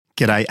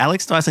G'day,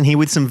 Alex Dyson here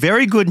with some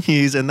very good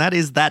news, and that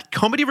is that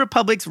Comedy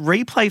Republic's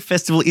Replay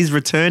Festival is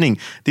returning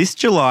this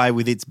July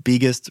with its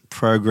biggest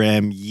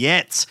program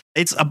yet.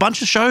 It's a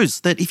bunch of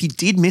shows that if you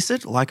did miss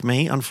it, like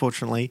me,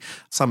 unfortunately,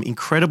 some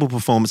incredible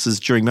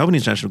performances during Melbourne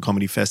International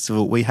Comedy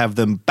Festival, we have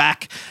them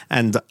back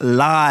and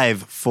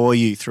live for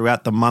you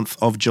throughout the month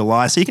of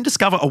July. So you can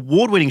discover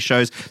award-winning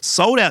shows,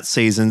 sold-out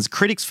seasons,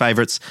 critics'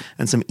 favourites,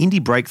 and some indie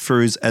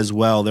breakthroughs as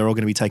well. They're all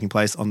going to be taking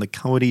place on the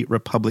Comedy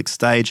Republic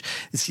stage.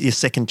 It's your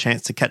second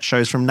chance to catch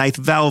shows from Nath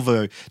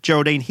Valvo,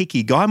 Geraldine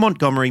Hickey, Guy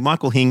Montgomery,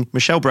 Michael Hing,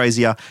 Michelle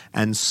Brazier,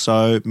 and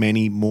so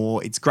many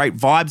more. It's great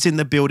vibes in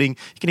the building.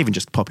 You can even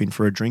just pop in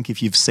for a drink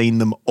if you've seen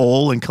them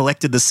all and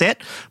collected the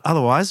set.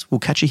 Otherwise, we'll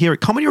catch you here at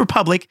Comedy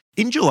Republic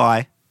in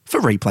July for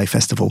Replay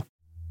Festival.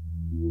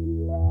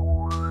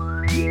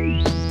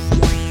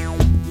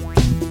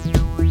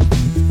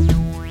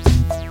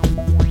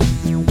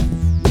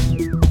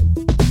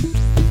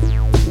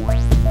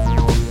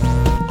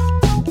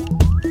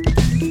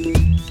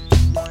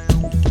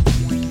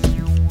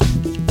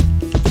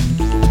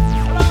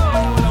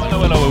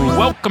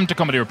 Welcome to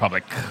Comedy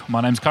Republic.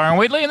 My name's Kyron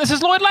Wheatley and this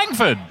is Lloyd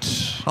Langford.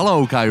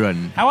 Hello,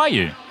 Kyron. How are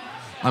you?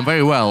 I'm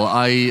very well.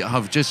 I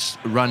have just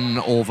run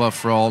over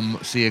from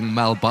seeing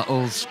Mel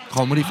Buttle's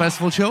Comedy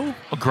Festival show.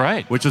 Oh,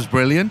 great. Which was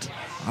brilliant.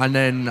 And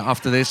then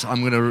after this,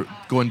 I'm going to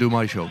go and do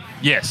my show.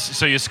 Yes,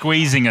 so you're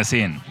squeezing us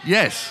in.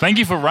 Yes. Thank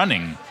you for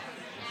running.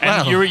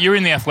 And Well, you're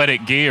in the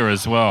athletic gear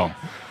as well.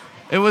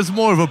 it was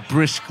more of a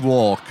brisk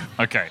walk.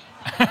 Okay.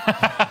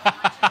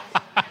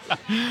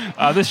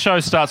 This show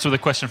starts with a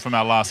question from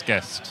our last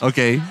guest.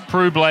 Okay.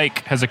 Prue Blake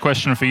has a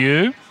question for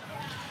you.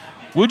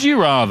 Would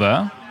you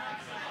rather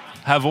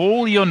have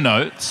all your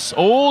notes,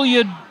 all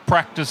your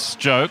practice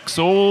jokes,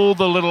 all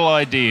the little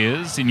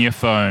ideas in your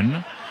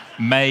phone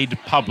made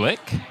public,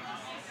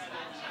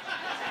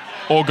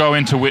 or go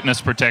into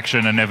witness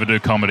protection and never do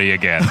comedy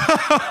again?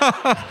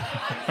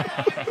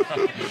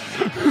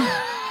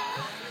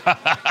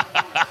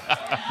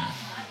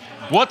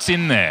 What's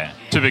in there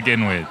to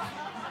begin with?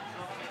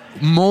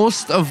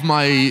 Most of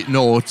my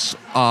notes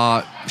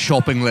are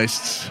shopping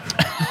lists.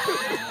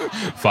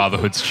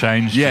 Fatherhood's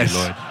changed, Yes.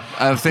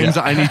 Lloyd. Things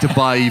that I need to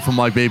buy for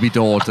my baby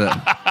daughter.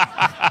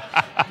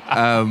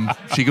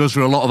 She goes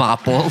through a lot of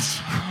apples.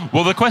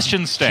 Well, the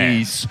question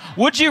stands.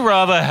 Would you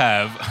rather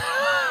have...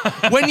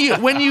 When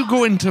you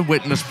go into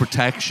witness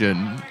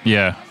protection,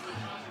 Yeah.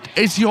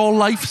 is your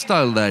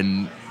lifestyle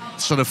then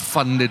sort of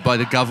funded by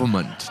the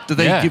government? Do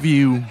they Yeah. give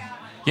you...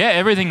 Yeah,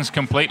 everything's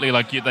completely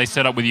like they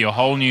set up with you a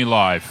whole new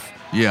life.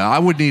 Yeah, I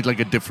would need like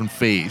a different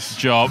face.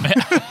 Job.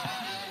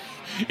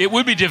 It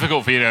would be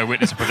difficult for you to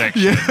witness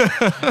protection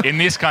in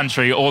this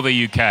country or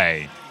the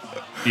UK,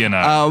 you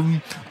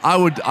know. I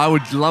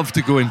would love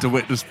to go into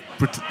witness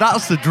protection.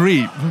 That's the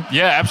dream.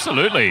 Yeah,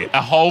 absolutely.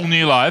 A whole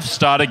new life,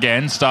 start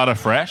again, start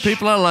afresh.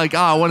 People are like,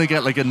 I want to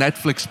get like a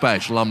Netflix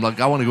special. I'm like,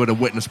 I want to go to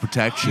witness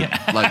protection.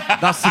 Like,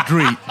 that's the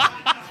dream.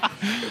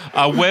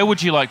 Where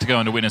would you like to go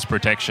into witness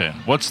protection?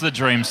 What's the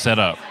dream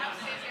setup?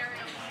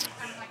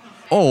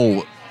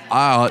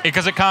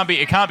 Because it can't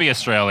be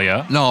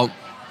Australia. No,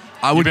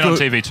 I would You've been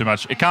go, on TV too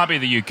much. It can't be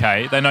the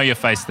UK. They know your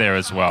face there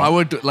as well. I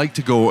would like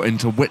to go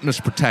into witness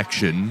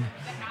protection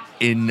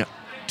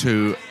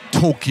into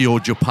Tokyo,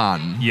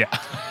 Japan. Yeah.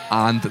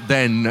 And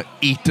then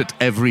eat at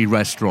every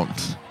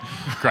restaurant.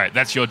 Great.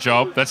 That's your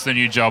job. That's the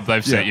new job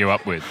they've set you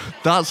up with.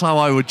 That's how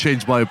I would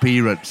change my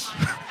appearance.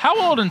 How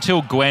old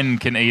until Gwen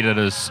can eat at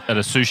a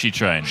sushi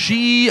train?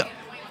 She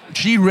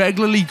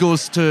regularly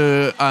goes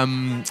to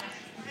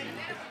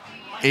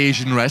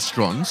Asian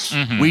restaurants.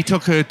 Mm-hmm. We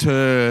took her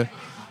to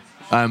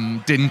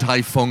Din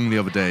Tai Fung the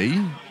other day,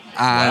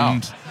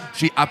 and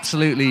she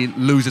absolutely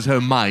loses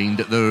her mind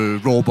at the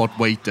robot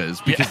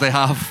waiters because they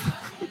have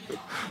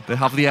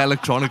the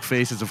electronic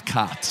faces of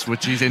cats,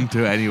 which she's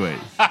into anyway.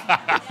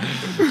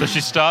 So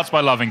she starts by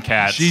loving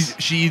cats.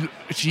 She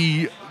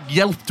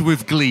yelped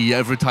with glee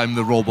every time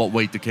the robot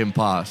waiter came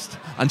past,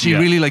 and she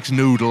really likes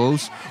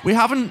noodles.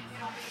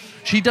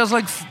 She likes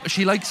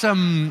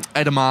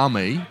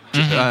edamame,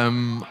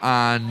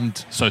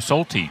 and so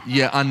salty.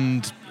 yeah,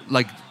 and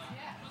like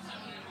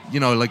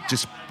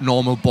just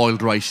normal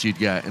boiled rice you'd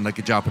get in like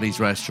a Japanese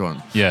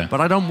restaurant. Yeah. But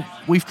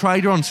we've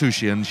tried her on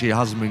sushi and she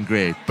hasn't been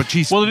great. But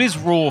Well, it is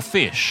raw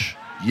fish.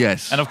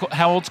 yes. And of course,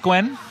 how old's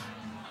Gwen?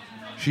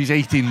 She's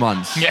 18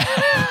 months. Yeah.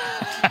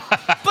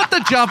 But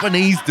the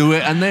Japanese do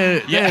it, and they're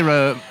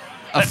a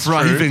That's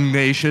thriving true.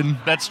 nation.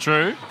 That's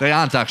true. They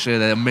aren't actually,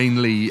 they're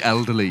mainly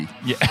elderly.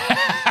 Yeah.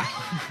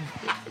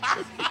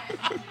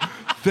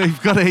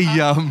 They've got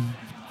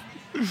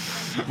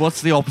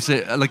what's the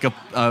opposite? Like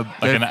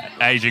an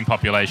aging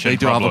population. they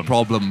do have a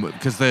problem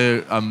because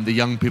the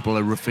young people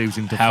are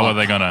refusing to How fuck. are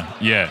they gonna?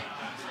 Yeah.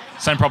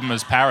 Same problem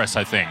as Paris,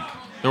 I think.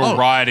 They're all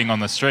rioting on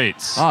the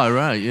streets. Oh,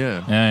 right,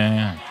 yeah.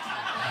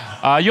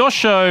 Yeah. Your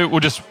show, we'll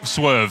just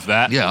swerve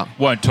that. Yeah.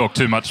 Won't talk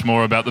too much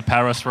more about the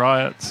Paris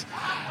riots.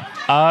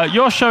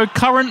 Your show,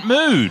 Current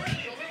Mood,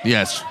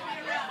 Yes.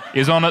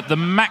 is on at the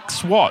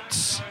Max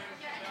Watts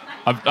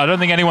I don't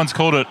think anyone's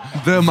called it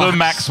The Max.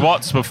 Max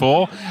Watts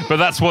before, but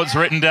that's what's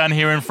written down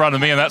here in front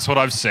of me, and that's what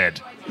I've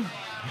said.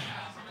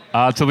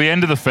 Till the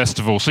end of the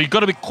festival. So you've got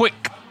to be quick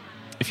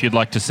if you'd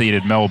like to see it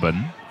in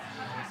Melbourne.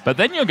 But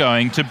then you're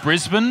going to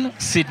Brisbane,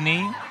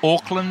 Sydney,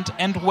 Auckland,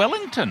 and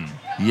Wellington.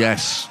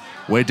 Yes,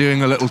 we're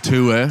doing a little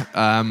tour,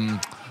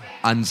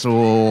 and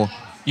so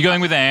You're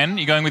going with Anne?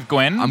 You're going with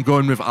Gwen? I'm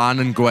going with Anne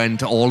and Gwen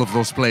to all of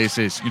those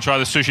places. You try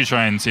the sushi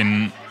trains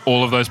in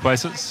all of those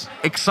places?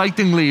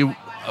 Excitingly,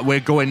 we're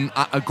going.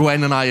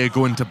 Gwen and I are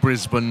going to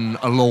Brisbane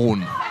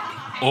alone.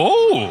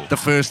 Oh! The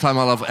first time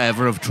I'll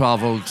ever have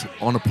travelled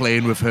on a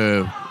plane with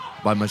her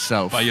by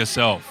myself. By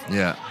yourself?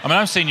 Yeah. I mean,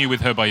 I've seen you with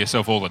her by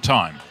yourself all the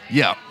time.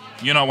 Yeah.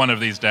 You're not one of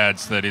these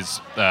dads that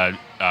is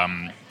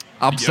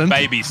Absent.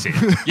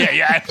 babysit.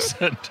 yeah,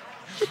 absent.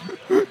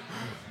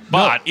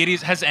 But it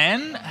is. Has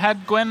Anne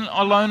had Gwen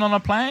alone on a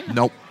plane?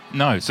 Nope.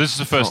 No. So this is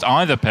the first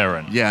either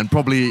parent. Yeah, and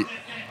probably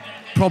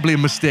a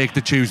mistake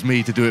to choose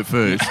me to do it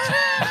first.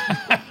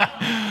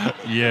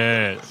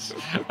 Yes.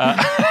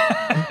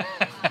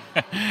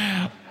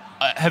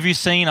 Have you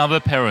seen other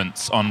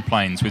parents on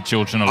planes with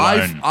children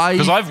alone?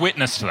 Because I've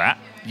witnessed that.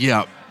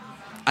 Yeah.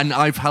 And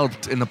I've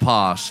helped in the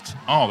past.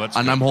 Oh, that's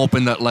And good. I'm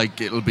hoping that, like,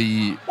 it'll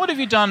be What have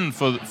you done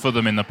for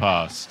them in the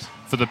past?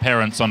 For the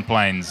parents on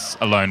planes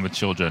alone with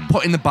children?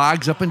 putting the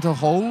bags up into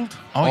hold.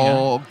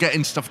 Oh, or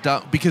getting stuff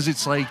down. Because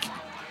it's like,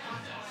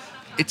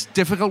 it's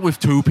difficult with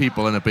two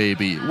people and a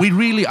baby.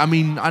 I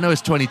mean, I know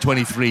it's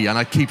 2023, and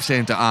I keep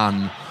saying to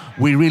Anne,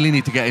 we really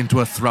need to get into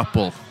a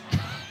throuple.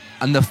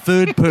 And the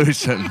third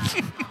person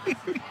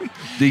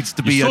needs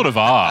to be You sort of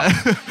are.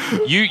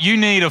 You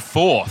need a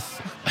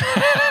fourth.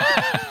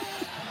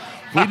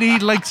 We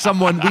need like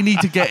someone. We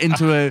need to get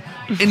into a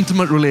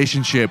intimate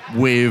relationship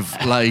with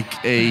like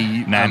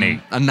a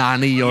Nanny. a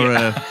nanny or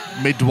a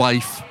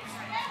midwife,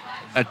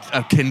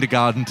 a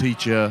kindergarten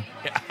teacher.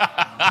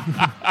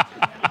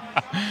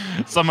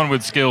 Someone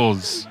with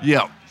skills.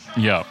 Yeah,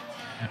 Yeah.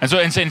 And so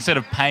instead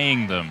of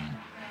paying them,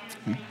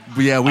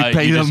 yeah. We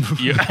pay you them.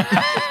 just-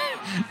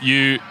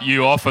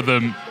 you offer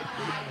them.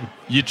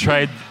 You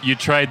trade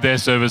their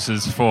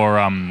services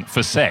for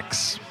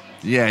sex.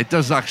 Yeah, it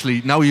does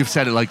actually. Now you've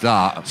said it like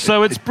that.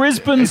 So it's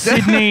Brisbane,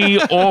 Sydney,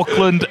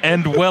 Auckland,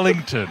 and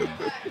Wellington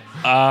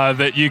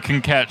that you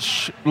can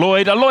catch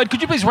Lloyd. Lloyd, could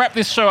you please wrap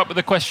this show up with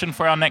a question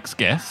for our next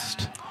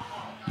guest?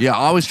 Yeah,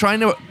 I was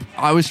trying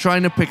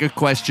to pick a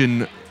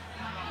question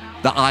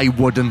that I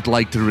wouldn't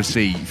like to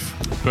receive.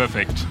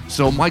 Perfect.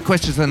 So my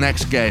question to the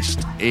next guest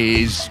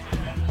is,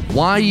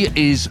 why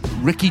is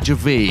Ricky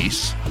Gervais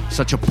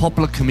such a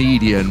popular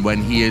comedian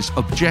when he is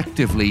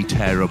objectively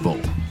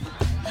terrible?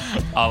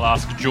 I'll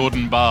ask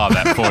Jordan Barr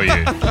that for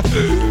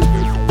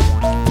you.